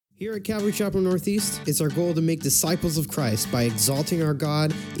Here at Calvary Chapel Northeast, it's our goal to make disciples of Christ by exalting our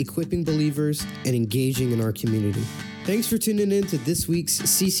God, equipping believers, and engaging in our community. Thanks for tuning in to this week's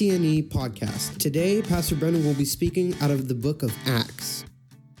CCNE podcast. Today, Pastor Brendan will be speaking out of the book of Acts.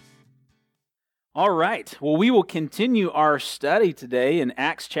 All right. Well, we will continue our study today in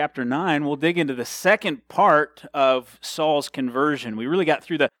Acts chapter 9. We'll dig into the second part of Saul's conversion. We really got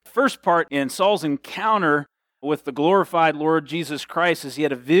through the first part in Saul's encounter with the glorified Lord Jesus Christ as he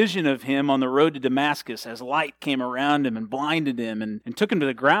had a vision of him on the road to Damascus as light came around him and blinded him and took him to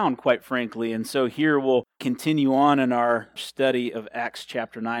the ground, quite frankly. And so here we'll continue on in our study of Acts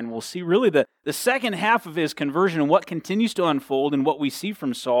chapter 9. We'll see really the second half of his conversion and what continues to unfold and what we see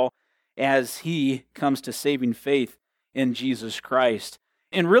from Saul as he comes to saving faith in Jesus Christ.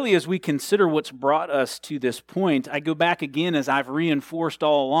 And really, as we consider what's brought us to this point, I go back again, as I've reinforced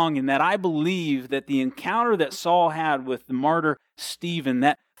all along, in that I believe that the encounter that Saul had with the martyr Stephen,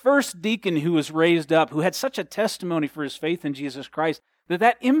 that first deacon who was raised up, who had such a testimony for his faith in Jesus Christ,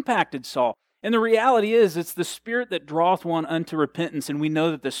 that impacted Saul. And the reality is, it's the Spirit that draweth one unto repentance, and we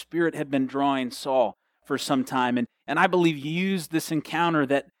know that the Spirit had been drawing Saul for some time. And I believe he used this encounter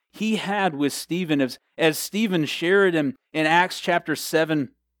that he had with Stephen, as Stephen shared him in Acts chapter 7,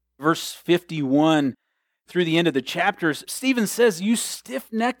 verse 51 through the end of the chapters. Stephen says, "You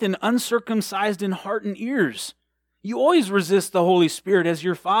stiff-necked and uncircumcised in heart and ears. You always resist the Holy Spirit, as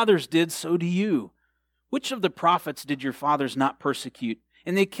your fathers did, so do you. Which of the prophets did your fathers not persecute?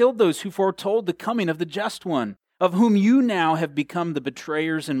 And they killed those who foretold the coming of the Just One, of whom you now have become the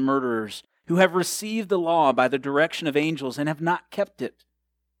betrayers and murderers, who have received the law by the direction of angels and have not kept it.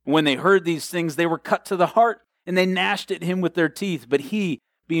 When they heard these things, they were cut to the heart, and they gnashed at him with their teeth. But he,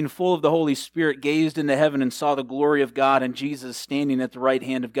 being full of the Holy Spirit, gazed into heaven and saw the glory of God and Jesus standing at the right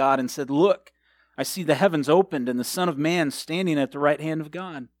hand of God, and said, 'Look, I see the heavens opened and the Son of Man standing at the right hand of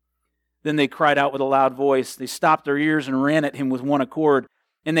God.' Then they cried out with a loud voice. They stopped their ears and ran at him with one accord,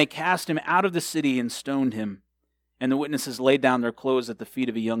 and they cast him out of the city and stoned him. And the witnesses laid down their clothes at the feet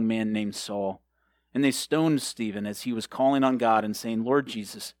of a young man named Saul. And they stoned Stephen as he was calling on God and saying, 'Lord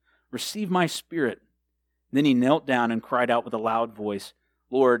Jesus, receive my spirit.' Then he knelt down and cried out with a loud voice,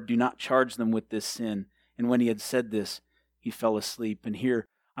 'Lord, do not charge them with this sin.' And when he had said this, he fell asleep." And here,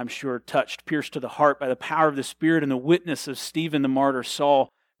 I'm sure, touched, pierced to the heart by the power of the Spirit and the witness of Stephen the martyr,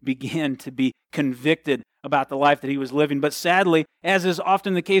 Saul began to be convicted about the life that he was living. But sadly, as is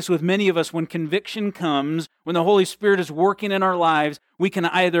often the case with many of us, when conviction comes, when the Holy Spirit is working in our lives, we can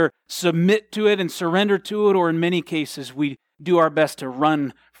either submit to it and surrender to it, or in many cases, we do our best to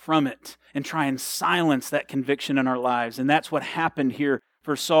run from it and try and silence that conviction in our lives. And that's what happened here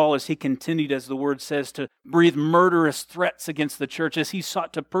for Saul as he continued, as the word says, to breathe murderous threats against the church, as he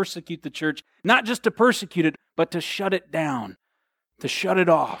sought to persecute the church, not just to persecute it, but to shut it down, to shut it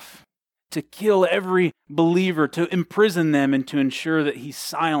off, to kill every believer, to imprison them, and to ensure that he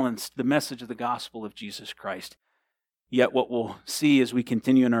silenced the message of the gospel of Jesus Christ. Yet what we'll see as we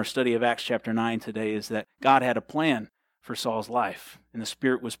continue in our study of Acts chapter 9 today is that God had a plan for Saul's life, and the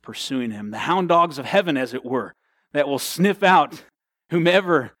Spirit was pursuing him. The hound dogs of heaven, as it were, that will sniff out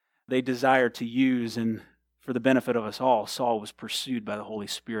whomever they desire to use. And for the benefit of us all, Saul was pursued by the Holy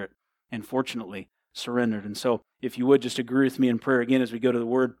Spirit and fortunately surrendered. And so, if you would just agree with me in prayer again as we go to the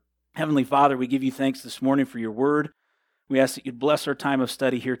Word. Heavenly Father, we give you thanks this morning for your Word. We ask that you'd bless our time of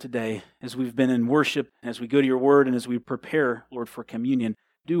study here today as we've been in worship, as we go to your Word, and as we prepare, Lord, for communion.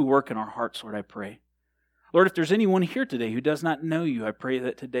 Do work in our hearts, Lord, I pray. Lord, if there's anyone here today who does not know you, I pray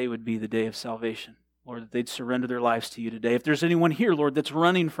that today would be the day of salvation. Lord, that they'd surrender their lives to you today. If there's anyone here, Lord, that's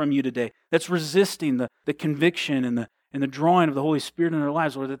running from you today, that's resisting the conviction and the drawing of the Holy Spirit in their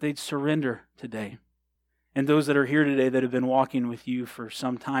lives, Lord, that they'd surrender today. And those that are here today that have been walking with you for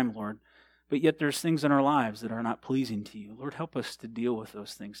some time, Lord, but yet there's things in our lives that are not pleasing to you. Lord, help us to deal with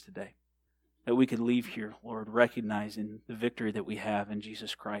those things today, that we could leave here, Lord, recognizing the victory that we have in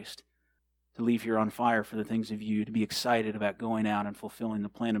Jesus Christ. To leave here on fire for the things of you, to be excited about going out and fulfilling the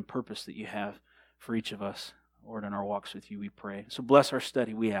plan and purpose that you have for each of us. Lord, in our walks with you, we pray. So bless our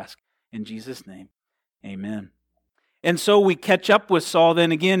study, we ask. In Jesus' name, amen. And so we catch up with Saul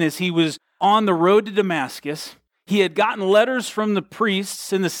then again as he was on the road to Damascus. He had gotten letters from the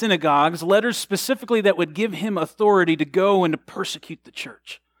priests in the synagogues, letters specifically that would give him authority to go and to persecute the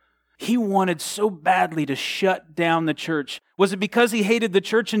church. He wanted so badly to shut down the church. Was it because he hated the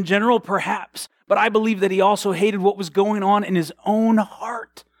church in general? Perhaps. But I believe that he also hated what was going on in his own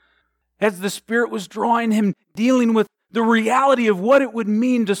heart. As the Spirit was drawing him, dealing with the reality of what it would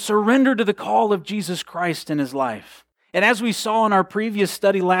mean to surrender to the call of Jesus Christ in his life. And as we saw in our previous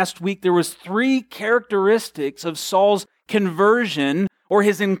study last week, there was 3 characteristics of Saul's conversion or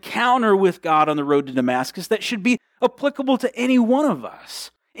his encounter with God on the road to Damascus that should be applicable to any one of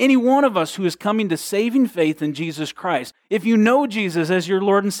us. Any one of us who is coming to saving faith in Jesus Christ. If you know Jesus as your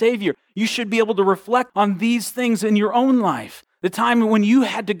Lord and Savior, you should be able to reflect on these things in your own life. The time when you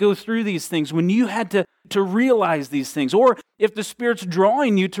had to go through these things, when you had to realize these things. Or if the Spirit's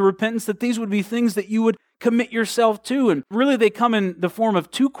drawing you to repentance, that these would be things that you would commit yourself to. And really they come in the form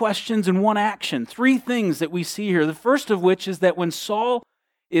of 2 questions and 1 action. 3 things that we see here. The first of which is that when Saul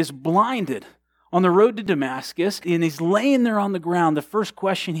is blinded on the road to Damascus, and he's laying there on the ground, the first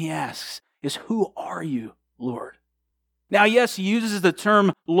question he asks is, "Who are you, Lord?" Now, yes, he uses the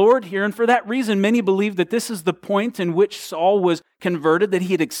term Lord here, and for that reason, many believe that this is the point in which Saul was converted, that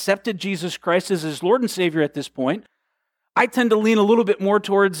he had accepted Jesus Christ as his Lord and Savior at this point. I tend to lean a little bit more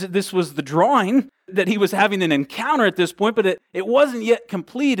towards this was the drawing, that he was having an encounter at this point, but it wasn't yet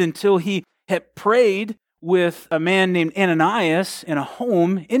complete until he had prayed with a man named Ananias in a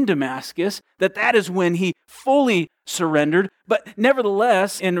home in Damascus, that is when he fully surrendered. But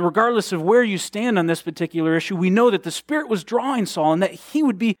nevertheless, and regardless of where you stand on this particular issue, we know that the Spirit was drawing Saul and that he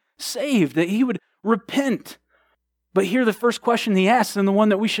would be saved, that he would repent. But here the first question he asks, and the one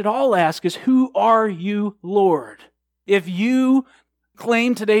that we should all ask, is, "Who are you, Lord?" If you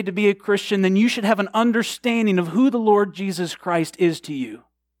claim today to be a Christian, then you should have an understanding of who the Lord Jesus Christ is to you.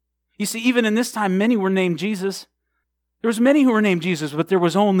 You see, even in this time, many were named Jesus. There was many who were named Jesus, but there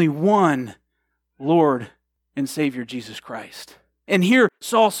was only one Lord and Savior, Jesus Christ. And here,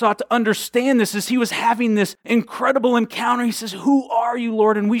 Saul sought to understand this as he was having this incredible encounter. He says, "Who are you,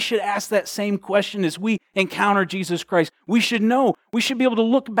 Lord?" And we should ask that same question as we encounter Jesus Christ. We should know. We should be able to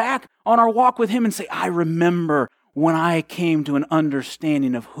look back on our walk with Him and say, "I remember when I came to an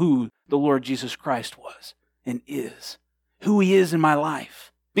understanding of who the Lord Jesus Christ was and is, who He is in my life."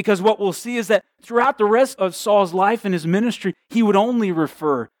 Because what we'll see is that throughout the rest of Saul's life and his ministry, he would only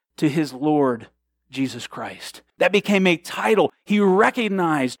refer to his Lord Jesus Christ. That became a title. He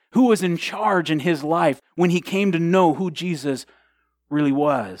recognized who was in charge in his life when he came to know who Jesus really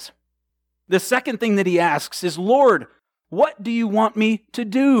was. The second thing that he asks is, "Lord, what do you want me to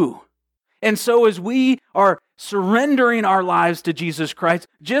do?" And so as we are surrendering our lives to Jesus Christ,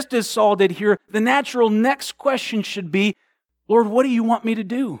 just as Saul did here, the natural next question should be, "Lord, what do you want me to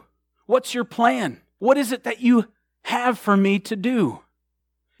do? What's your plan? What is it that you have for me to do?"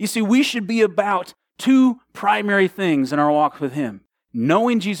 You see, we should be about 2 primary things in our walk with Him: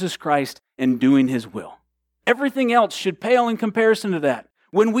 knowing Jesus Christ and doing His will. Everything else should pale in comparison to that.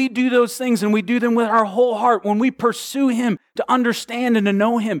 When we do those things and we do them with our whole heart, when we pursue Him to understand and to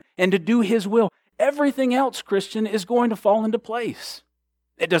know Him and to do His will, everything else, Christian, is going to fall into place.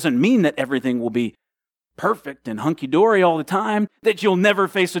 It doesn't mean that everything will be perfect and hunky-dory all the time, that you'll never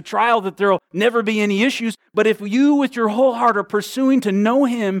face a trial, that there'll never be any issues. But if you with your whole heart are pursuing to know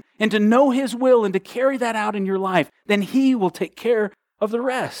Him and to know His will and to carry that out in your life, then He will take care of the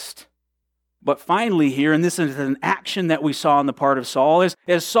rest. But finally here, and this is an action that we saw on the part of Saul,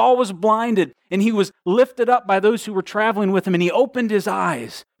 as Saul was blinded and he was lifted up by those who were traveling with him, and he opened his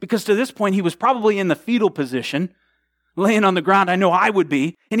eyes, because to this point he was probably in the fetal position, laying on the ground. I know I would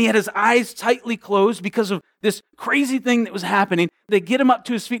be. And he had his eyes tightly closed because of this crazy thing that was happening. They get him up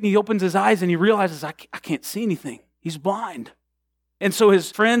to his feet and he opens his eyes and he realizes, I can't see anything. He's blind. And so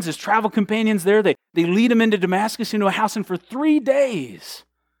his friends, his travel companions there, they lead him into Damascus, into a house, and for 3 days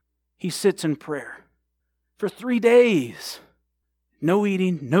he sits in prayer. For 3 days. No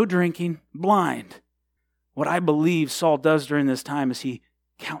eating, no drinking, blind. What I believe Saul does during this time is he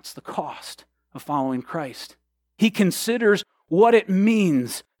counts the cost of following Christ. He considers what it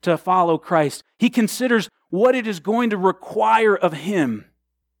means to follow Christ. He considers what it is going to require of him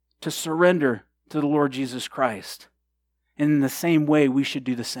to surrender to the Lord Jesus Christ. And in the same way, we should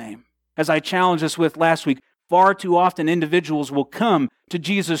do the same. As I challenged us with last week, far too often individuals will come to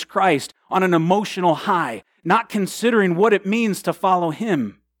Jesus Christ on an emotional high, not considering what it means to follow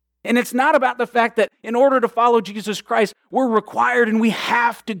Him. And it's not about the fact that in order to follow Jesus Christ, we're required and we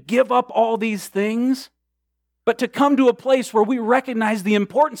have to give up all these things, but to come to a place where we recognize the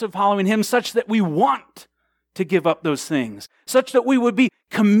importance of following Him such that we want to give up those things, such that we would be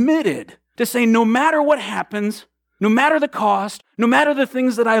committed to say, no matter what happens, no matter the cost, no matter the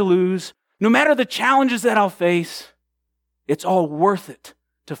things that I lose, no matter the challenges that I'll face, it's all worth it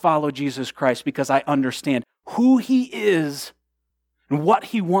to follow Jesus Christ because I understand who He is and what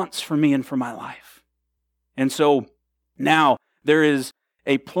He wants for me and for my life. And so now there is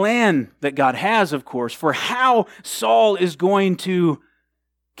a plan that God has, of course, for how Saul is going to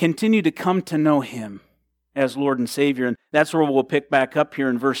continue to come to know Him as Lord and Savior. And that's where we'll pick back up here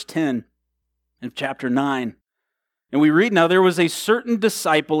in verse 10 of chapter 9. And we read, now there was a certain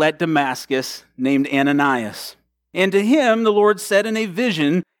disciple at Damascus named Ananias. And to him the Lord said in a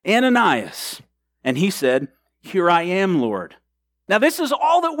vision, Ananias. And he said, here I am, Lord. Now this is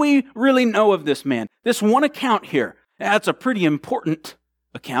all that we really know of this man. This one account here. That's a pretty important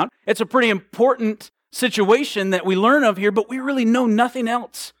account. It's a pretty important situation that we learn of here, but we really know nothing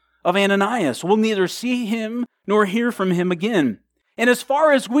else of Ananias. We'll neither see him nor hear from him again. And as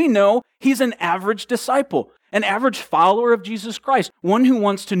far as we know, he's an average disciple, an average follower of Jesus Christ, one who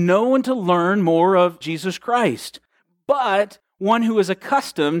wants to know and to learn more of Jesus Christ, but one who is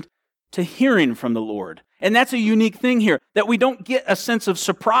accustomed to hearing from the Lord. And that's a unique thing here, that we don't get a sense of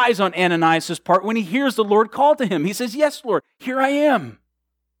surprise on Ananias' part when he hears the Lord call to him. He says, yes, Lord, here I am.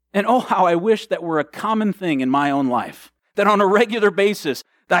 And oh, how I wish that were a common thing in my own life, that on a regular basis,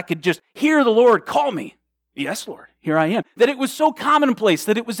 that I could just hear the Lord call me. Yes, Lord, here I am. That it was so commonplace,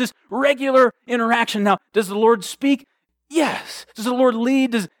 that it was this regular interaction. Now, does the Lord speak? Yes. Does the Lord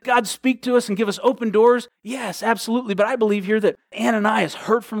lead? Does God speak to us and give us open doors? Yes, absolutely. But I believe here that Ananias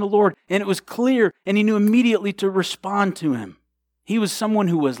heard from the Lord, and it was clear, and he knew immediately to respond to him. He was someone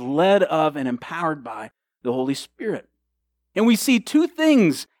who was led of and empowered by the Holy Spirit. And we see two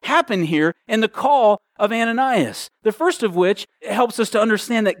things happen here in the call of Ananias. The first of which helps us to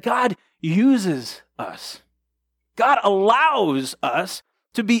understand that God uses us. God allows us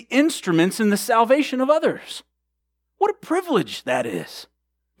to be instruments in the salvation of others. What a privilege that is.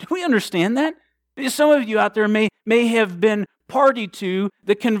 Do we understand that? Some of you out there may have been party to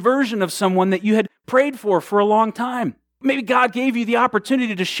the conversion of someone that you had prayed for a long time. Maybe God gave you the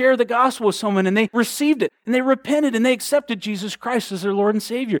opportunity to share the gospel with someone and they received it and they repented and they accepted Jesus Christ as their Lord and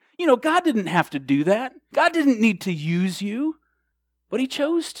Savior. You know, God didn't have to do that. God didn't need to use you, but He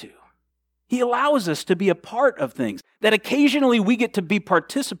chose to. He allows us to be a part of things, that occasionally we get to be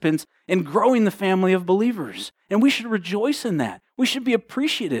participants in growing the family of believers. And we should rejoice in that. We should be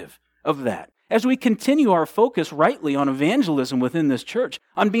appreciative of that. As we continue our focus rightly on evangelism within this church,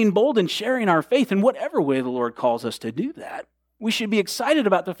 on being bold and sharing our faith in whatever way the Lord calls us to do that, we should be excited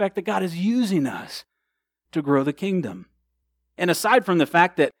about the fact that God is using us to grow the kingdom. And aside from the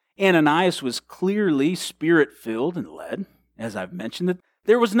fact that Ananias was clearly Spirit-filled and led, as I've mentioned, that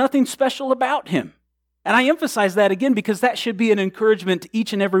there was nothing special about him. And I emphasize that again because that should be an encouragement to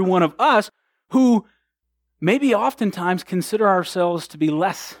each and every one of us who maybe oftentimes consider ourselves to be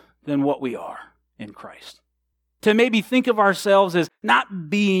less than what we are in Christ. To maybe think of ourselves as not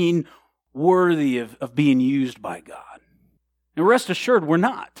being worthy of being used by God. And rest assured, we're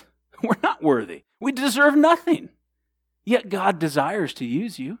not. We're not worthy. We deserve nothing. Yet God desires to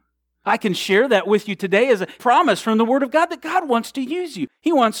use you. I can share that with you today as a promise from the Word of God that God wants to use you.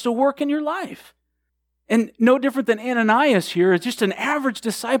 He wants to work in your life. And no different than Ananias here, is just an average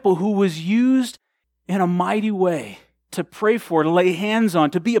disciple who was used in a mighty way to pray for, to lay hands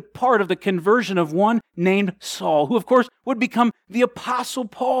on, to be a part of the conversion of one named Saul, who of course would become the Apostle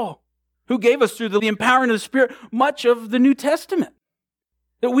Paul, who gave us through the empowering of the Spirit much of the New Testament.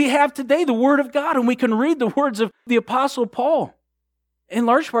 That we have today the Word of God, and we can read the words of the Apostle Paul. In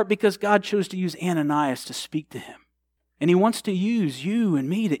large part because God chose to use Ananias to speak to him. And He wants to use you and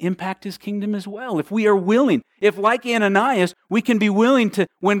me to impact His kingdom as well. If we are willing, if like Ananias, we can be willing to,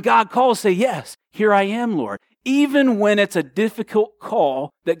 when God calls, say, yes, here I am, Lord. Even when it's a difficult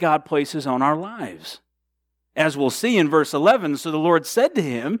call that God places on our lives. As we'll see in verse 11, so the Lord said to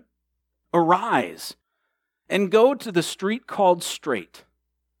him, arise and go to the street called Straight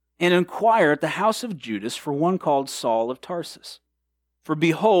and inquire at the house of Judas for one called Saul of Tarsus. For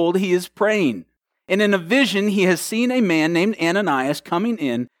behold, he is praying, and in a vision he has seen a man named Ananias coming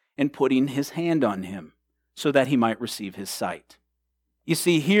in and putting his hand on him, so that he might receive his sight. You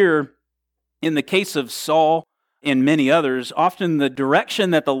see, here, in the case of Saul and many others, often the direction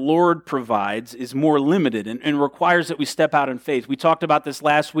that the Lord provides is more limited and requires that we step out in faith. We talked about this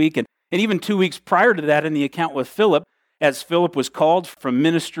last week, and even 2 weeks prior to that in the account with Philip, as Philip was called from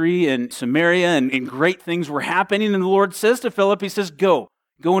ministry in Samaria and great things were happening. And the Lord says to Philip, He says, go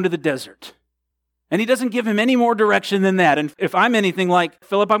into the desert. And He doesn't give him any more direction than that. And if I'm anything like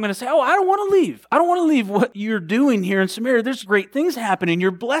Philip, I'm going to say, I don't want to leave. I don't want to leave what you're doing here in Samaria. There's great things happening. You're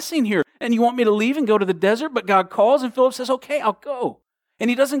blessing here. And you want me to leave and go to the desert? But God calls and Philip says, okay, I'll go. And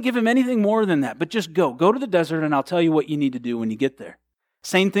He doesn't give him anything more than that, but just go. Go to the desert and I'll tell you what you need to do when you get there.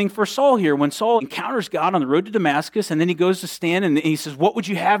 Same thing for Saul here. When Saul encounters God on the road to Damascus, and then he goes to stand and he says, what would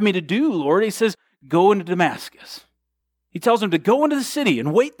you have me to do, Lord? He says, go into Damascus. He tells him to go into the city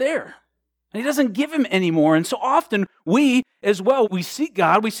and wait there. And He doesn't give him any more. And so often we as well, we seek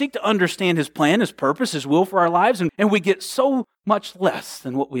God, we seek to understand His plan, His purpose, His will for our lives, and we get so much less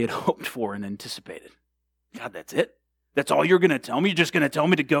than what we had hoped for and anticipated. God, that's it? That's all you're going to tell me? You're just going to tell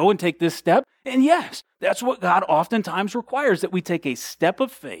me to go and take this step? And yes, that's what God oftentimes requires, that we take a step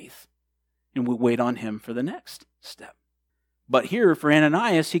of faith and we wait on him for the next step. But here for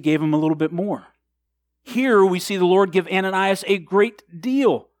Ananias, he gave him a little bit more. Here we see the Lord give Ananias a great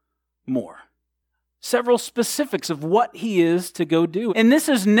deal more. Several specifics of what he is to go do. And this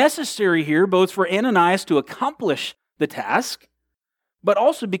is necessary here both for Ananias to accomplish the task, but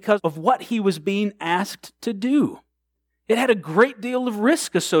also because of what he was being asked to do. It had a great deal of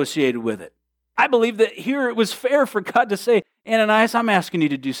risk associated with it. I believe that here it was fair for God to say, Ananias, I'm asking you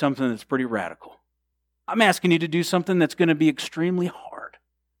to do something that's pretty radical. I'm asking you to do something that's going to be extremely hard.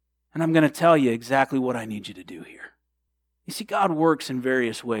 And I'm going to tell you exactly what I need you to do here. You see, God works in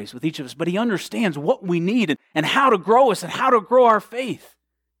various ways with each of us, but he understands what we need and how to grow us and how to grow our faith.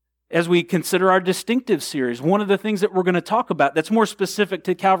 As we consider our distinctive series, one of the things that we're going to talk about that's more specific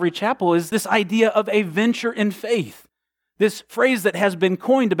to Calvary Chapel is this idea of a venture in faith. This phrase that has been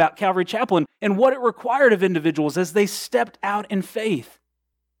coined about Calvary Chapel and what it required of individuals as they stepped out in faith.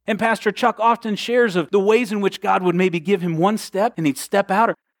 And Pastor Chuck often shares of the ways in which God would maybe give him one step and he'd step out,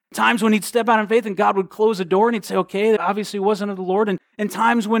 or times when he'd step out in faith and God would close a door and he'd say, okay, that obviously wasn't of the Lord. And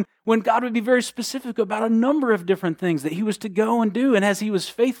times when God would be very specific about a number of different things that he was to go and do. And as he was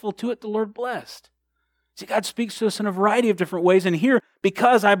faithful to it, the Lord blessed. See, God speaks to us in a variety of different ways. And here,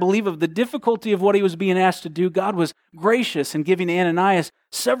 because I believe of the difficulty of what he was being asked to do, God was gracious in giving Ananias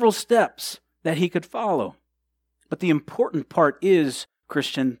several steps that he could follow. But the important part is,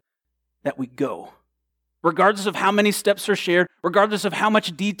 Christian, that we go. Regardless of how many steps are shared, regardless of how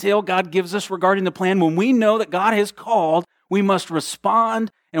much detail God gives us regarding the plan, when we know that God has called, we must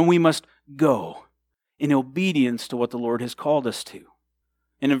respond and we must go in obedience to what the Lord has called us to.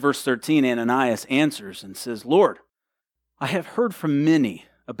 And in verse 13, Ananias answers and says, Lord, I have heard from many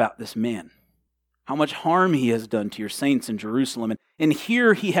about this man, how much harm he has done to your saints in Jerusalem. And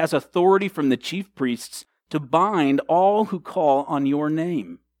here he has authority from the chief priests to bind all who call on your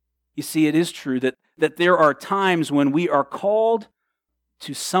name. You see, it is true that there are times when we are called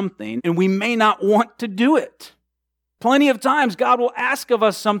to something and we may not want to do it. Plenty of times God will ask of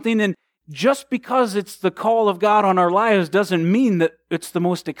us something, and just because it's the call of God on our lives doesn't mean that it's the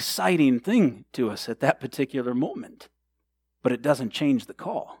most exciting thing to us at that particular moment. But it doesn't change the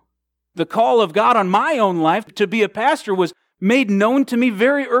call. The call of God on my own life to be a pastor was made known to me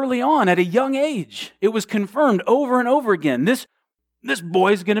very early on at a young age. It was confirmed over and over again. This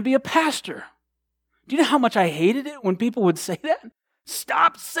boy's going to be a pastor. Do you know how much I hated it when people would say that?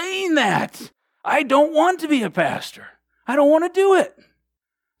 Stop saying that. I don't want to be a pastor. I don't want to do it.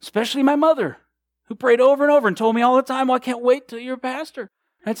 Especially my mother, who prayed over and over and told me all the time, well, I can't wait till you're a pastor.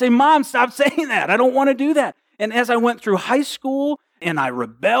 I'd say, Mom, stop saying that. I don't want to do that. And as I went through high school and I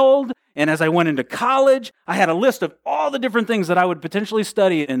rebelled, and as I went into college, I had a list of all the different things that I would potentially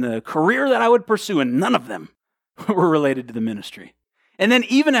study in the career that I would pursue, and none of them were related to the ministry. And then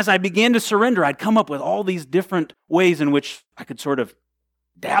even as I began to surrender, I'd come up with all these different ways in which I could sort of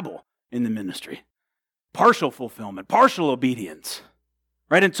dabble in the ministry. Partial fulfillment, partial obedience.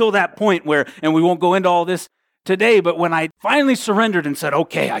 Right until that point where, and we won't go into all this today, but when I finally surrendered and said,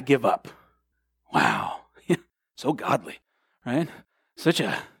 okay, I give up. Wow, so godly, right? Such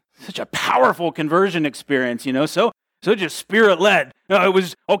a powerful conversion experience, so just Spirit-led. It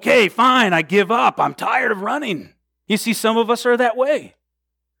was, okay, fine, I give up. I'm tired of running. You see, some of us are that way.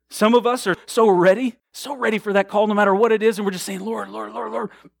 Some of us are so ready for that call no matter what it is, and we're just saying, Lord, Lord, Lord, Lord,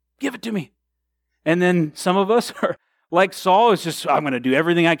 give it to me. And then some of us are like Saul, is just, I'm going to do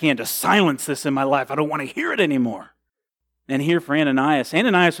everything I can to silence this in my life. I don't want to hear it anymore. And here for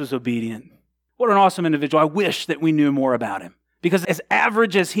Ananias was obedient. What an awesome individual. I wish that we knew more about him. Because as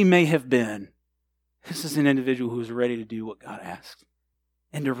average as he may have been, this is an individual who was ready to do what God asked.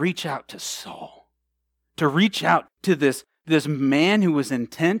 And to reach out to Saul. To reach out to this man who was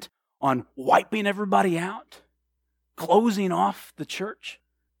intent on wiping everybody out. Closing off the church.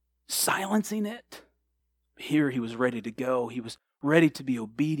 Silencing it. Here he was ready to go. He was ready to be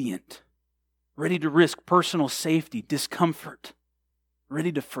obedient. Ready to risk personal safety, discomfort.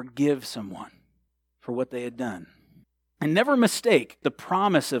 Ready to forgive someone for what they had done. And never mistake the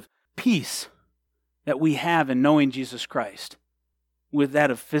promise of peace that we have in knowing Jesus Christ with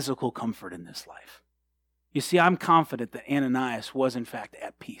that of physical comfort in this life. You see, I'm confident that Ananias was in fact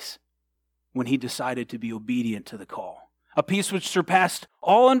at peace when he decided to be obedient to the call. A peace which surpassed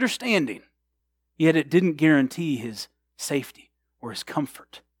all understanding. Yet it didn't guarantee his safety or his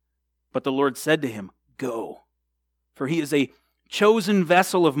comfort. But the Lord said to him, go, for he is a chosen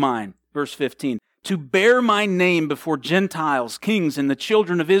vessel of mine, verse 15, to bear my name before Gentiles, kings, and the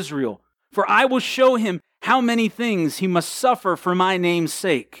children of Israel. For I will show him how many things he must suffer for my name's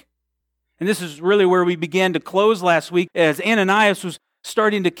sake. And this is really where we began to close last week, as Ananias was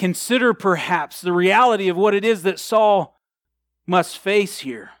starting to consider perhaps the reality of what it is that Saul must face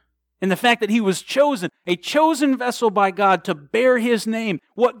here. And the fact that he was chosen, a chosen vessel by God to bear his name.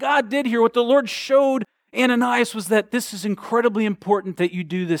 What God did here, what the Lord showed Ananias, was that this is incredibly important that you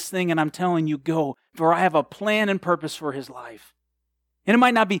do this thing, and I'm telling you, go, for I have a plan and purpose for his life. And it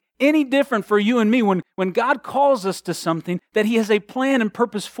might not be any different for you and me when God calls us to something, that he has a plan and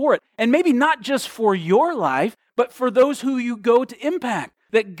purpose for it. And maybe not just for your life, but for those who you go to impact.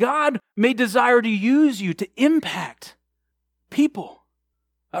 That God may desire to use you to impact people.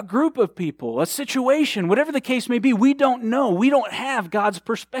 A group of people, a situation, whatever the case may be. We don't know. We don't have God's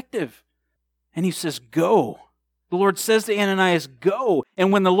perspective. And he says, go. The Lord says to Ananias, go.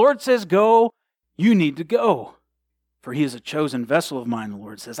 And when the Lord says go, you need to go. For he is a chosen vessel of mine, the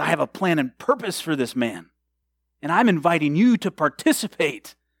Lord says. I have a plan and purpose for this man. And I'm inviting you to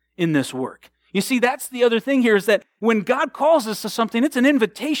participate in this work. You see, that's the other thing here, is that when God calls us to something, it's an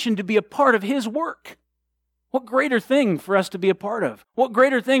invitation to be a part of his work. What greater thing for us to be a part of? What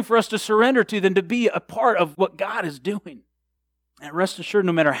greater thing for us to surrender to than to be a part of what God is doing? And rest assured,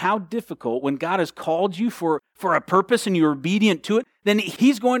 no matter how difficult, when God has called you for a purpose and you're obedient to it, then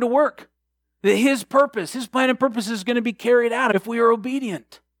he's going to work. That his purpose, his plan and purpose is going to be carried out if we are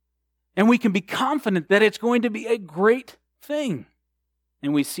obedient. And we can be confident that it's going to be a great thing.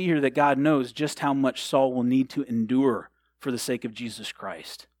 And we see here that God knows just how much Saul will need to endure for the sake of Jesus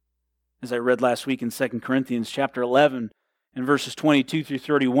Christ. As I read last week in 2 Corinthians chapter 11 and verses 22 through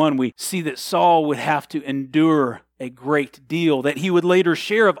 31, we see that Saul would have to endure a great deal, that he would later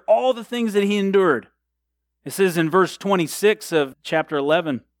share of all the things that he endured. It says in verse 26 of chapter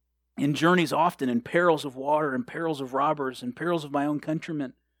 11, in journeys often, in perils of water, in perils of robbers, in perils of my own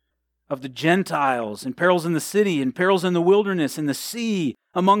countrymen, of the Gentiles, in perils in the city, in perils in the wilderness, in the sea,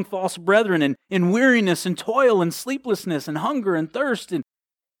 among false brethren, and in weariness and toil and sleeplessness and hunger and thirst. And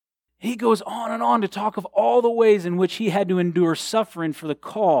he goes on to talk of all the ways in which he had to endure suffering for the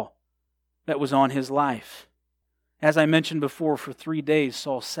call that was on his life. As I mentioned before, for 3 days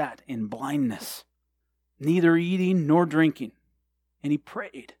Saul sat in blindness, neither eating nor drinking, and he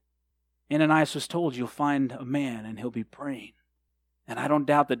prayed. Ananias was told, you'll find a man and he'll be praying. And I don't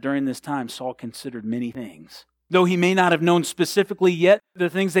doubt that during this time Saul considered many things. Though he may not have known specifically yet the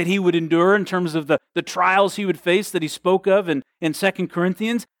things that he would endure in terms of the trials he would face that he spoke of in 2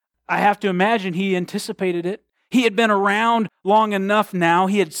 Corinthians, I have to imagine he anticipated it. He had been around long enough now.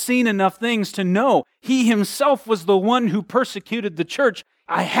 He had seen enough things to know. He himself was the one who persecuted the church.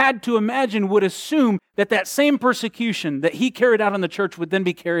 I had to imagine, would assume that same persecution that he carried out on the church would then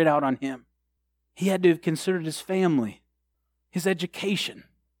be carried out on him. He had to have considered his family, his education,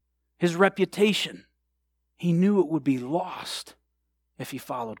 his reputation. He knew it would be lost if he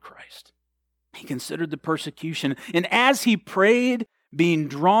followed Christ. He considered the persecution. And as he prayed, being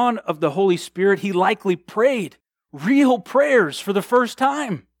drawn of the Holy Spirit, he likely prayed real prayers for the first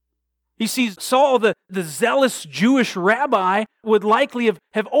time. You see, Saul, the zealous Jewish rabbi, would likely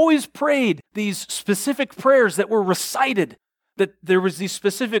have always prayed these specific prayers that were recited, that there was these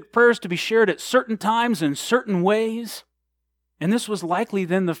specific prayers to be shared at certain times in certain ways. And this was likely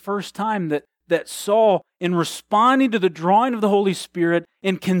then the first time that Saul, in responding to the drawing of the Holy Spirit,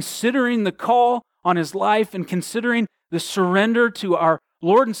 in considering the call on his life and considering the surrender to our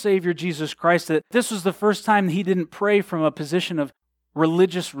Lord and Savior Jesus Christ, that this was the first time he didn't pray from a position of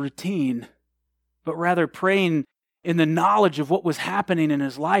religious routine, but rather praying in the knowledge of what was happening in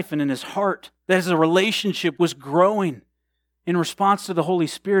his life and in his heart, that his relationship was growing in response to the Holy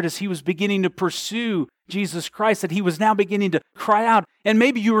Spirit as he was beginning to pursue Jesus Christ, that he was now beginning to cry out. And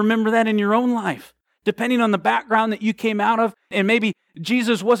maybe you remember that in your own life, depending on the background that you came out of, and maybe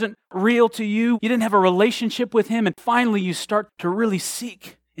Jesus wasn't real to you. You didn't have a relationship with him, and finally you start to really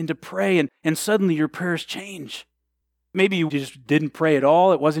seek and to pray, and suddenly your prayers change. Maybe you just didn't pray at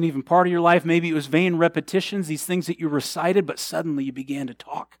all. It wasn't even part of your life. Maybe it was vain repetitions, these things that you recited, but suddenly you began to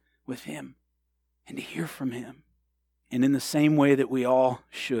talk with him and to hear from him. And in the same way that we all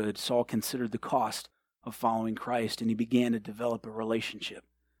should, Saul considered the cost of following Christ, and he began to develop a relationship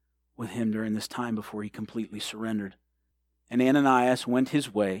with him during this time before he completely surrendered. And Ananias went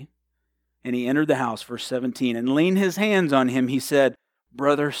his way, and he entered the house, verse 17, and laying his hands on him, he said,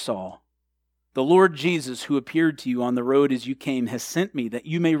 Brother Saul, the Lord Jesus, who appeared to you on the road as you came, has sent me that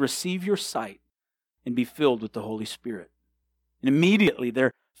you may receive your sight and be filled with the Holy Spirit. And immediately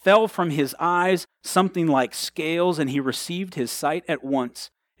there fell from his eyes something like scales, and he received his sight at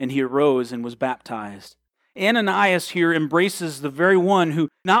once, and he arose and was baptized. Ananias here embraces the very one who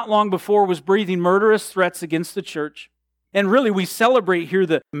not long before was breathing murderous threats against the church. And really, we celebrate here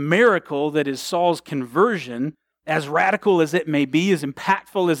the miracle that is Saul's conversion, as radical as it may be, as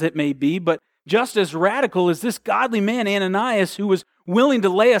impactful as it may be, but just as radical is this godly man, Ananias, who was willing to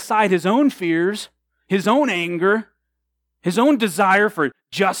lay aside his own fears, his own anger, his own desire for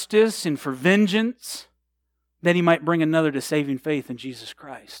justice and for vengeance, that he might bring another to saving faith in Jesus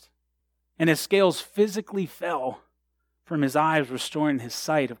Christ. And as scales physically fell from his eyes, restoring his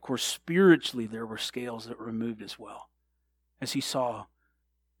sight, of course, spiritually there were scales that were removed as well, as he saw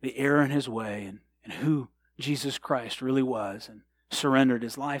the error in his way and who Jesus Christ really was and surrendered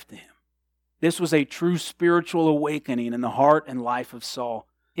his life to him. This was a true spiritual awakening in the heart and life of Saul.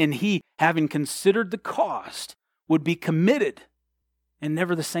 And he, having considered the cost, would be committed and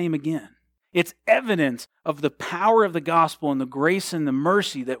never the same again. It's evidence of the power of the gospel and the grace and the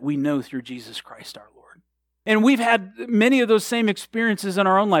mercy that we know through Jesus Christ our Lord. And we've had many of those same experiences in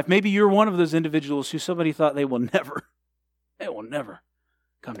our own life. Maybe you're one of those individuals who somebody thought they will never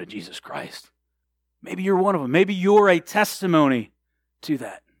come to Jesus Christ. Maybe you're one of them. Maybe you're a testimony to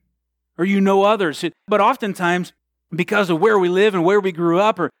that. Or you know others. But oftentimes, because of where we live and where we grew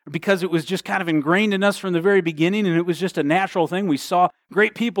up, or because it was just kind of ingrained in us from the very beginning and it was just a natural thing, we saw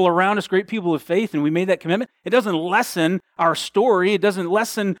great people around us, great people of faith, and we made that commitment. It doesn't lessen our story. It doesn't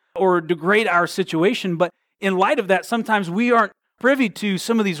lessen or degrade our situation. But in light of that, sometimes we aren't privy to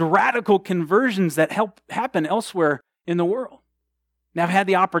some of these radical conversions that happen elsewhere in the world. Now, I've had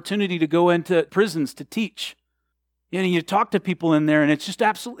the opportunity to go into prisons to teach. You talk to people in there, and it's just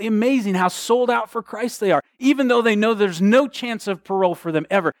absolutely amazing how sold out for Christ they are, even though they know there's no chance of parole for them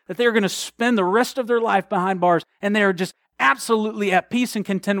ever, that they're going to spend the rest of their life behind bars, and they're just absolutely at peace and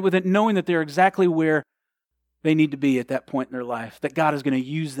content with it, knowing that they're exactly where they need to be at that point in their life, that God is going to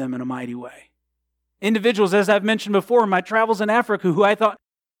use them in a mighty way. Individuals, as I've mentioned before, in my travels in Africa, who I thought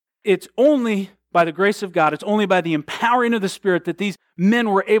it's only by the grace of God, it's only by the empowering of the Spirit that these men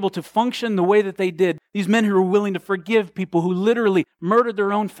were able to function the way that they did. These men who were willing to forgive people who literally murdered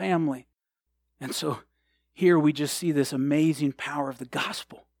their own family. And so here we just see this amazing power of the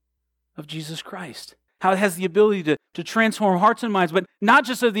gospel of Jesus Christ. How it has the ability to transform hearts and minds, but not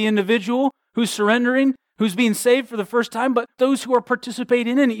just of the individual who's surrendering, who's being saved for the first time, but those who are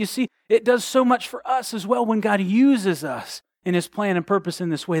participating in it. You see, it does so much for us as well when God uses us in His plan and purpose in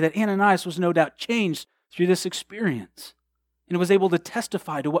this way, that Ananias was no doubt changed through this experience and was able to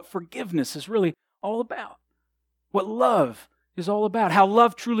testify to what forgiveness is really all about, what love is all about, how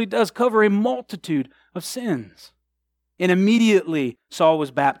love truly does cover a multitude of sins. And immediately Saul was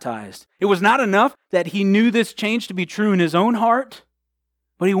baptized. It was not enough that he knew this change to be true in his own heart,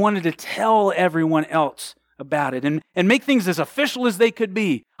 but he wanted to tell everyone else about it and make things as official as they could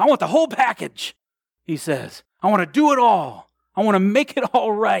be. I want the whole package, he says. I want to do it all. I want to make it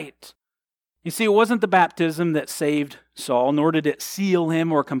all right. You see, it wasn't the baptism that saved Saul, nor did it seal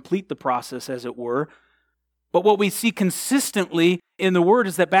him or complete the process, as it were. But what we see consistently in the Word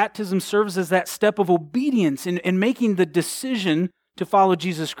is that baptism serves as that step of obedience in making the decision to follow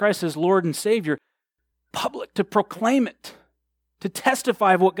Jesus Christ as Lord and Savior public, to proclaim it, to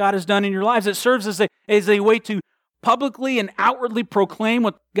testify of what God has done in your lives. It serves as a way to publicly and outwardly proclaim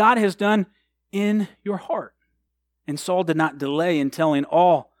what God has done in your heart. And Saul did not delay in telling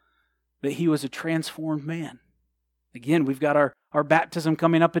all that he was a transformed man. Again, we've got our baptism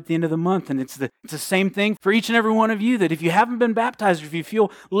coming up at the end of the month, and it's the same thing for each and every one of you, that if you haven't been baptized, or if you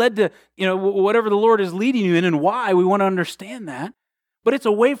feel led to, whatever the Lord is leading you in and why, we want to understand that. But it's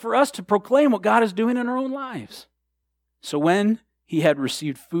a way for us to proclaim what God is doing in our own lives. So when he had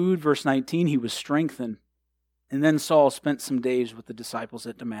received food, verse 19, he was strengthened. And then Saul spent some days with the disciples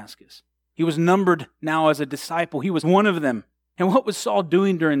at Damascus. He was numbered now as a disciple. He was one of them. And what was Saul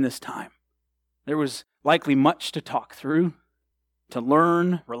doing during this time? There was likely much to talk through, to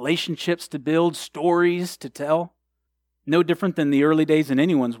learn, relationships to build, stories to tell. No different than the early days in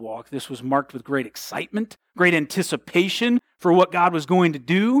anyone's walk. This was marked with great excitement, great anticipation for what God was going to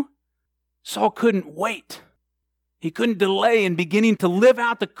do. Saul couldn't wait. He couldn't delay in beginning to live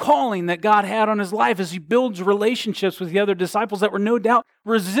out the calling that God had on his life as he builds relationships with the other disciples that were no doubt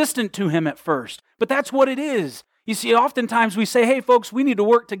resistant to him at first. But that's what it is. You see, oftentimes we say, hey, folks, we need to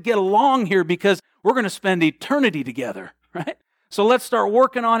work to get along here because we're going to spend eternity together, right? So let's start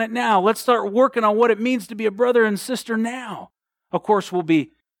working on it now. Let's start working on what it means to be a brother and sister now. Of course, we'll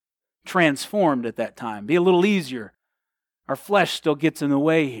be transformed at that time, be a little easier. Our flesh still gets in the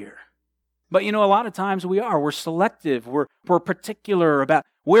way here. But a lot of times we're selective, we're particular about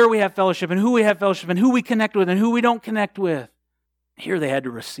where we have fellowship and who we have fellowship and who we connect with and who we don't connect with. Here they had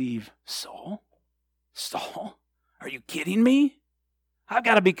to receive Saul. Saul, are you kidding me? I've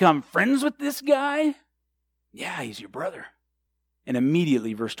got to become friends with this guy? Yeah, he's your brother. And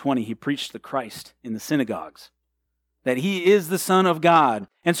immediately, verse 20, he preached the Christ in the synagogues, that he is the Son of God.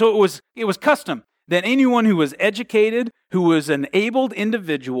 And so it was custom that anyone who was educated, who was an abled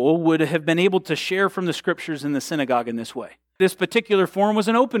individual, would have been able to share from the Scriptures in the synagogue in this way. This particular forum was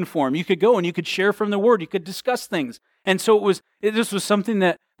an open forum. You could go and you could share from the Word. You could discuss things. And so this was something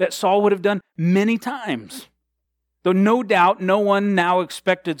that Saul would have done many times. Though no doubt no one now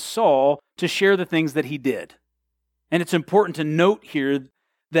expected Saul to share the things that he did. And it's important to note here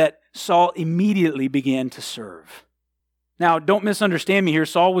that Saul immediately began to serve. Now, don't misunderstand me here.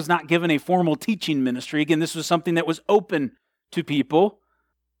 Saul was not given a formal teaching ministry. Again, this was something that was open to people.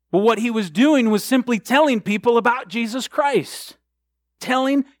 But what he was doing was simply telling people about Jesus Christ,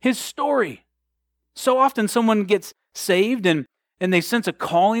 telling his story. So often someone gets saved and they sense a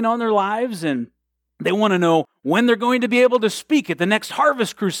calling on their lives, and they want to know when they're going to be able to speak at the next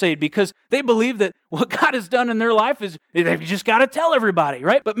Harvest Crusade, because they believe that what God has done in their life is they've just got to tell everybody,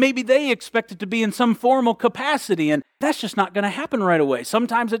 right? But maybe they expect it to be in some formal capacity, and that's just not going to happen right away.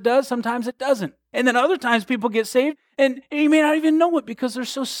 Sometimes it does, sometimes it doesn't. And then other times people get saved, and you may not even know it because they're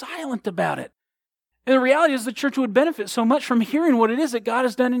so silent about it. And the reality is the church would benefit so much from hearing what it is that God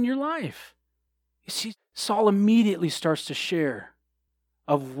has done in your life. You see, Saul immediately starts to share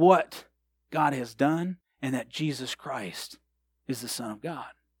of what God has done, and that Jesus Christ is the Son of God.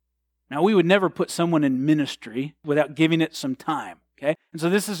 Now, we would never put someone in ministry without giving it some time, okay? And so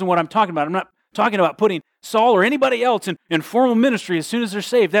this isn't what I'm talking about. I'm not talking about putting Saul or anybody else in formal ministry as soon as they're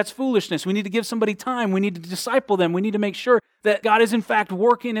saved. That's foolishness. We need to give somebody time. We need to disciple them. We need to make sure that God is in fact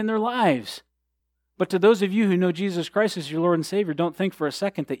working in their lives. But to those of you who know Jesus Christ as your Lord and Savior, don't think for a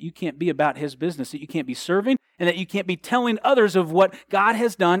second that you can't be about His business, that you can't be serving, and that you can't be telling others of what God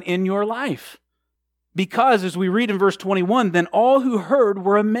has done in your life. Because, as we read in verse 21, then all who heard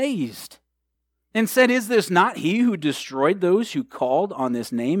were amazed and said, "Is this not he who destroyed those who called on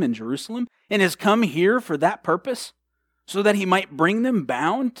this name in Jerusalem and has come here for that purpose, so that he might bring them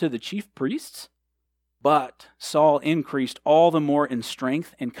bound to the chief priests?" But Saul increased all the more in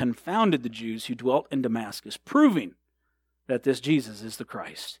strength and confounded the Jews who dwelt in Damascus, proving that this Jesus is the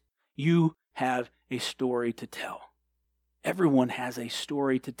Christ. You have a story to tell. Everyone has a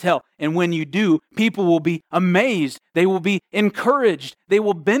story to tell. And when you do, people will be amazed. They will be encouraged. They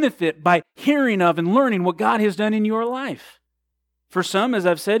will benefit by hearing of and learning what God has done in your life. For some, as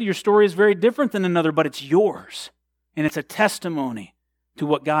I've said, your story is very different than another, but it's yours. And it's a testimony to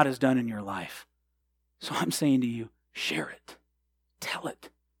what God has done in your life. So I'm saying to you, share it. Tell it.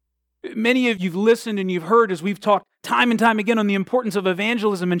 Many of you've listened and you've heard as we've talked time and time again on the importance of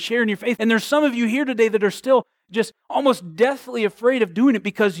evangelism and sharing your faith. And there's some of you here today that are still just almost deathly afraid of doing it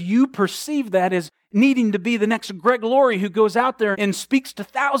because you perceive that as needing to be the next Greg Laurie who goes out there and speaks to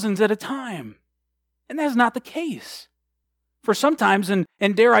thousands at a time. And that's not the case. For sometimes, and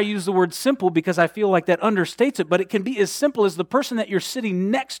dare I use the word simple because I feel like that understates it, but it can be as simple as the person that you're sitting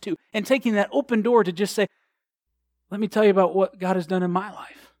next to and taking that open door to just say, "Let me tell you about what God has done in my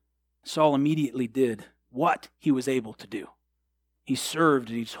life." Saul immediately did what he was able to do. He served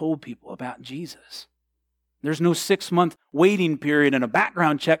and he told people about Jesus. There's no 6-month waiting period and a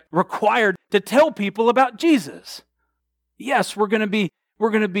background check required to tell people about Jesus. Yes, we're going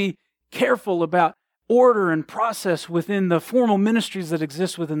to be careful about order and process within the formal ministries that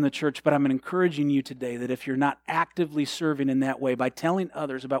exist within the church, but I'm encouraging you today that if you're not actively serving in that way by telling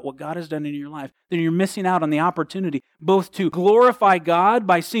others about what God has done in your life, then you're missing out on the opportunity both to glorify God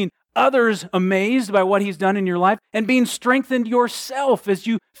by seeing others amazed by what He's done in your life and being strengthened yourself as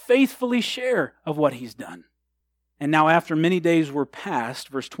you faithfully share of what He's done. And now after many days were passed,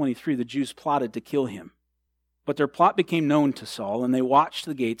 verse 23, the Jews plotted to kill him. But their plot became known to Saul, and they watched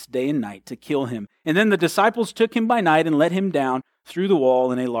the gates day and night to kill him. And then the disciples took him by night and let him down through the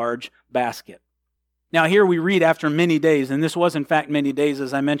wall in a large basket. Now here we read after many days, and this was in fact many days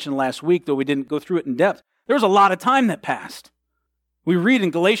as I mentioned last week, though we didn't go through it in depth. There was a lot of time that passed. We read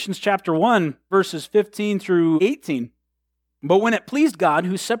in Galatians chapter 1, verses 15 through 18, "But when it pleased God,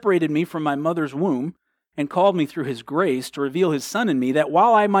 who separated me from my mother's womb, and called me through His grace to reveal His Son in me, that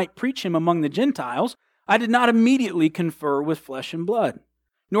while I might preach Him among the Gentiles, I did not immediately confer with flesh and blood.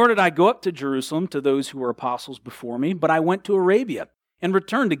 Nor did I go up to Jerusalem to those who were apostles before me, but I went to Arabia, and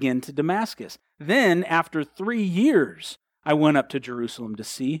returned again to Damascus. Then, after 3 years, I went up to Jerusalem to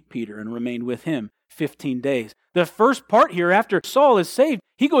see Peter, and remained with him 15 days. The first part here, after Saul is saved,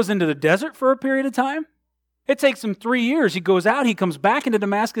 he goes into the desert for a period of time. It takes him 3 years. He goes out, he comes back into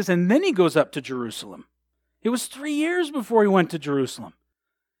Damascus, and then he goes up to Jerusalem. It was 3 years before he went to Jerusalem.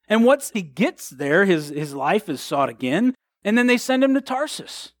 And once he gets there, his life is sought again, and then they send him to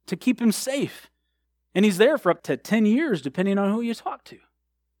Tarsus to keep him safe. And he's there for up to 10 years, depending on who you talk to.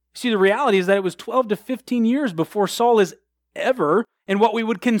 See, the reality is that it was 12 to 15 years before Saul is ever in what we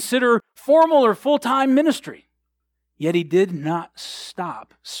would consider formal or full-time ministry. Yet he did not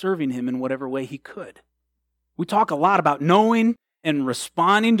stop serving him in whatever way he could. We talk a lot about knowing and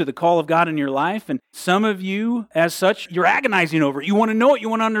responding to the call of God in your life. And some of you, as such, you're agonizing over it. You want to know it. You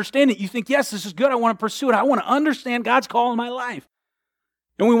want to understand it. You think, yes, this is good. I want to pursue it. I want to understand God's call in my life.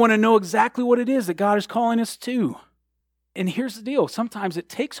 And we want to know exactly what it is that God is calling us to. And here's the deal. Sometimes it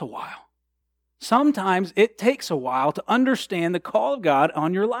takes a while. Sometimes it takes a while to understand the call of God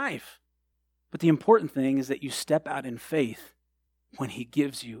on your life. But the important thing is that you step out in faith when He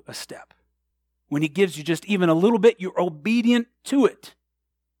gives you a step. When He gives you just even a little bit, you're obedient to it.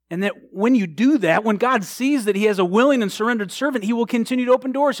 And that when you do that, when God sees that He has a willing and surrendered servant, He will continue to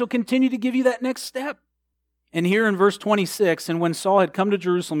open doors. He'll continue to give you that next step. And here in verse 26, and when Saul had come to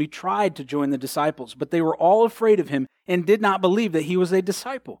Jerusalem, he tried to join the disciples, but they were all afraid of him and did not believe that he was a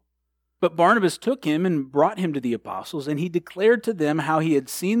disciple. But Barnabas took him and brought him to the apostles, and he declared to them how he had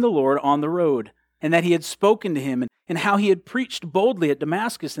seen the Lord on the road, and that he had spoken to him, and how he had preached boldly at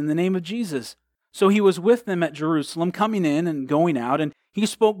Damascus in the name of Jesus. So he was with them at Jerusalem, coming in and going out, and he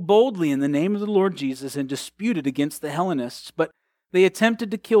spoke boldly in the name of the Lord Jesus and disputed against the Hellenists, but they attempted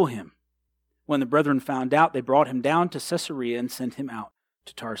to kill him. When the brethren found out, they brought him down to Caesarea and sent him out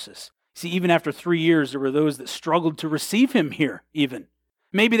to Tarsus. See, even after 3 years, there were those that struggled to receive him here, even.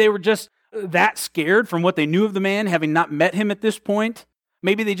 Maybe they were just that scared from what they knew of the man, having not met him at this point.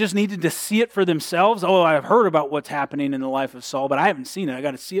 Maybe they just needed to see it for themselves. Oh, I've heard about what's happening in the life of Saul, but I haven't seen it. I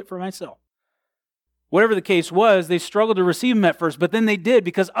got to see it for myself. Whatever the case was, they struggled to receive him at first, but then they did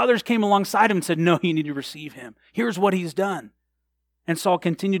because others came alongside him and said, no, you need to receive him. Here's what he's done. And Saul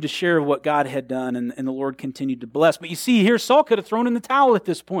continued to share what God had done, and the Lord continued to bless. But you see here, Saul could have thrown in the towel at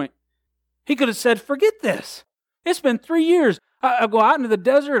this point. He could have said, forget this. It's been 3 years. I go out into the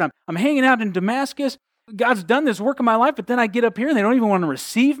desert. I'm hanging out in Damascus. God's done this work in my life, but then I get up here and they don't even want to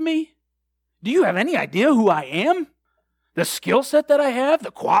receive me. Do you have any idea who I am? The skill set that I have,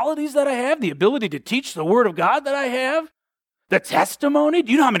 the qualities that I have, the ability to teach the Word of God that I have, the testimony.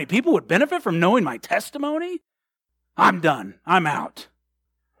 Do you know how many people would benefit from knowing my testimony? I'm done. I'm out.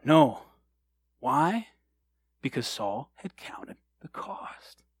 No. Why? Because Saul had counted the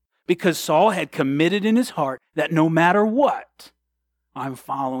cost. Because Saul had committed in his heart that no matter what, I'm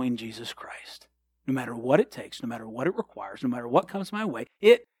following Jesus Christ. No matter what it takes, no matter what it requires, no matter what comes my way,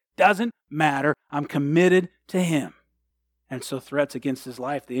 it doesn't matter. I'm committed to Him. And so threats against his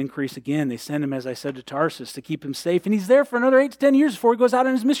life, they increase again. They send him, as I said, to Tarsus to keep him safe. And he's there for another 8 to 10 years before he goes out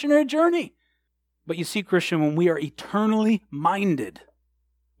on his missionary journey. But you see, Christian, when we are eternally minded,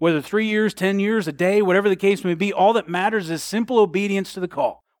 whether 3 years, 10 years, a day, whatever the case may be, all that matters is simple obedience to the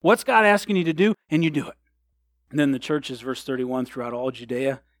call. What's God asking you to do? And you do it. And then the churches, verse 31, throughout all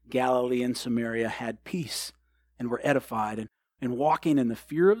Judea, Galilee, and Samaria had peace and were edified and walking in the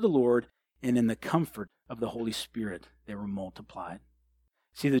fear of the Lord and in the comfort of the Holy Spirit, they were multiplied.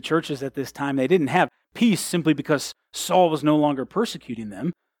 See, the churches at this time, they didn't have peace simply because Saul was no longer persecuting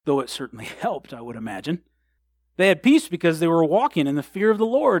them, though it certainly helped, I would imagine. They had peace because they were walking in the fear of the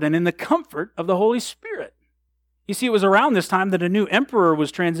Lord and in the comfort of the Holy Spirit. You see, it was around this time that a new emperor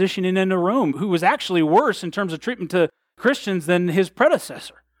was transitioning into Rome, who was actually worse in terms of treatment to Christians than his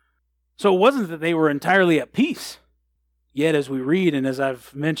predecessor. So it wasn't that they were entirely at peace. Yet, as we read, and as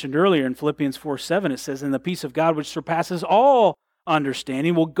I've mentioned earlier in Philippians 4:7, it says, "And the peace of God which surpasses all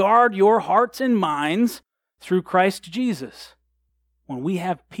understanding will guard your hearts and minds through Christ Jesus." When we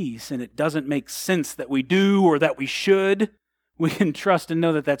have peace and it doesn't make sense that we do or that we should, we can trust and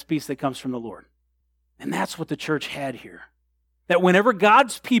know that that's peace that comes from the Lord. And that's what the church had here. That whenever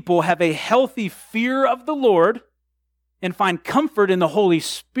God's people have a healthy fear of the Lord and find comfort in the Holy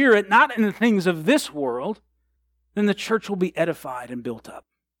Spirit, not in the things of this world, then the church will be edified and built up.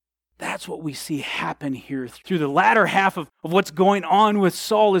 That's what we see happen here through the latter half of what's going on with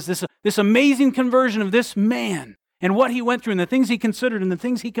Saul, is this amazing conversion of this man and what he went through and the things he considered and the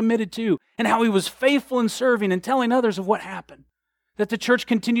things he committed to and how he was faithful in serving and telling others of what happened. That the church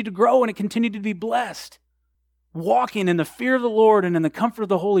continued to grow and it continued to be blessed. Walking in the fear of the Lord and in the comfort of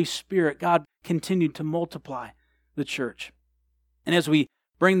the Holy Spirit, God continued to multiply the church. And as we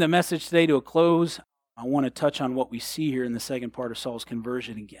bring the message today to a close, I want to touch on what we see here in the second part of Saul's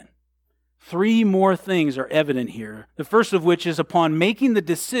conversion again. 3 more things are evident here. The first of which is upon making the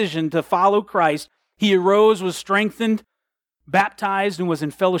decision to follow Christ, he arose, was strengthened, baptized, and was in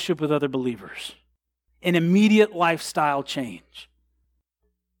fellowship with other believers. An immediate lifestyle change.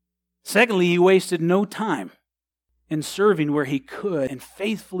 Secondly, he wasted no time in serving where he could and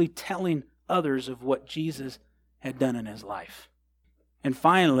faithfully telling others of what Jesus had done in his life. And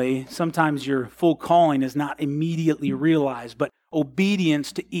finally, sometimes your full calling is not immediately realized, but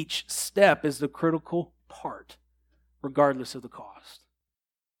obedience to each step is the critical part, regardless of the cost.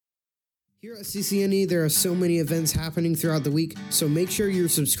 Here at CCNE, there are so many events happening throughout the week, so make sure you're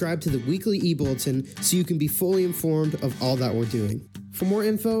subscribed to the weekly e-bulletin so you can be fully informed of all that we're doing. For more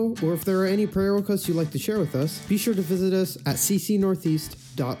info, or if there are any prayer requests you'd like to share with us, be sure to visit us at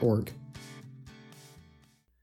ccnortheast.org.